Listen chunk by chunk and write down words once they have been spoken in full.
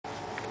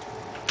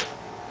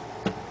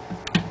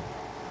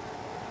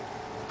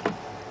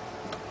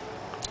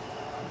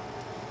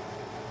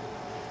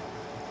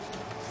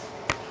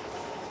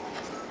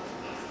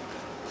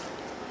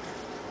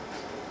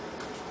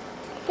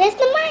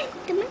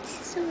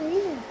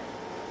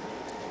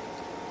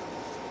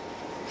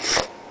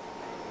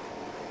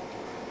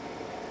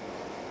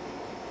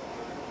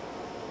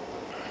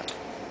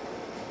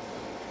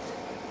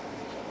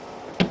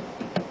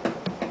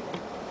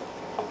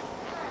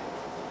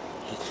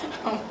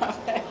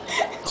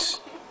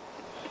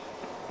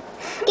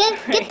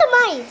Get the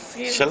mice.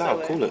 Chill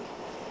out, cool it.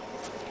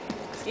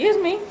 Excuse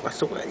me. What's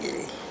the way?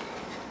 Yeah.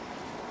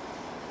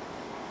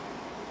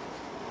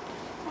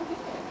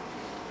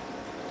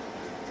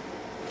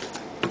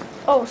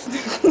 Oh.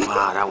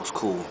 Wow, that was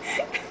cool.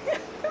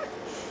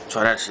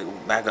 Try that shit.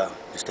 Back up.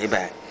 Just stay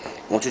back.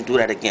 Won't you do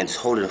that again? Just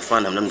hold it in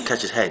front of him. Let me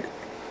catch his head.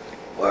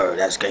 Word,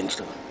 that's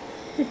gangster.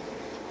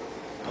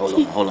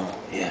 Hold on.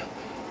 Yeah.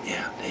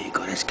 There you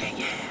go. That's gang.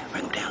 Yeah.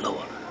 Bring him down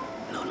lower.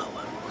 No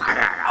lower.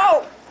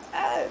 Oh.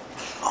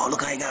 Oh,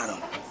 look how he got him.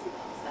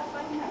 Stop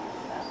fighting him.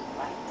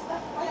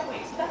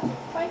 Stop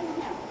fighting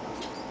him.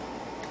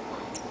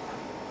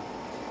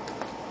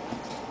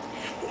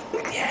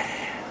 Yeah.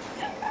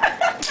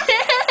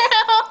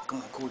 Come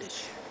on, cool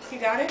this. You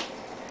got it?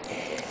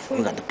 Yeah.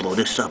 We got to blow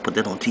this up. Put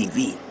that on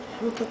TV.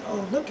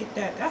 Oh, look at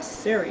that. That's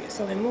serious.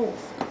 So they move.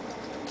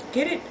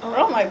 Get it?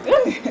 Oh my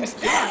goodness.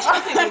 Gosh, I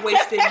think they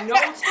wasted no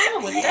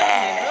time with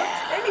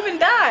that They didn't even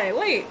die.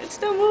 Wait, it's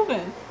still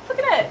moving. Look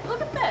at that.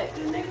 Look at that. nigga.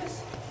 The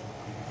niggas.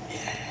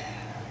 Yeah.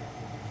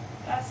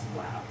 That's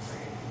wow.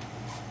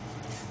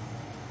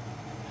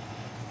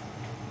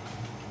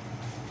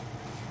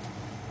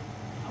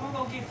 I'm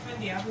gonna go get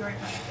Fendi. I'll be right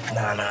back.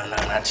 Nah,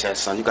 not yet,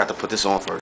 son. You got to put this on first.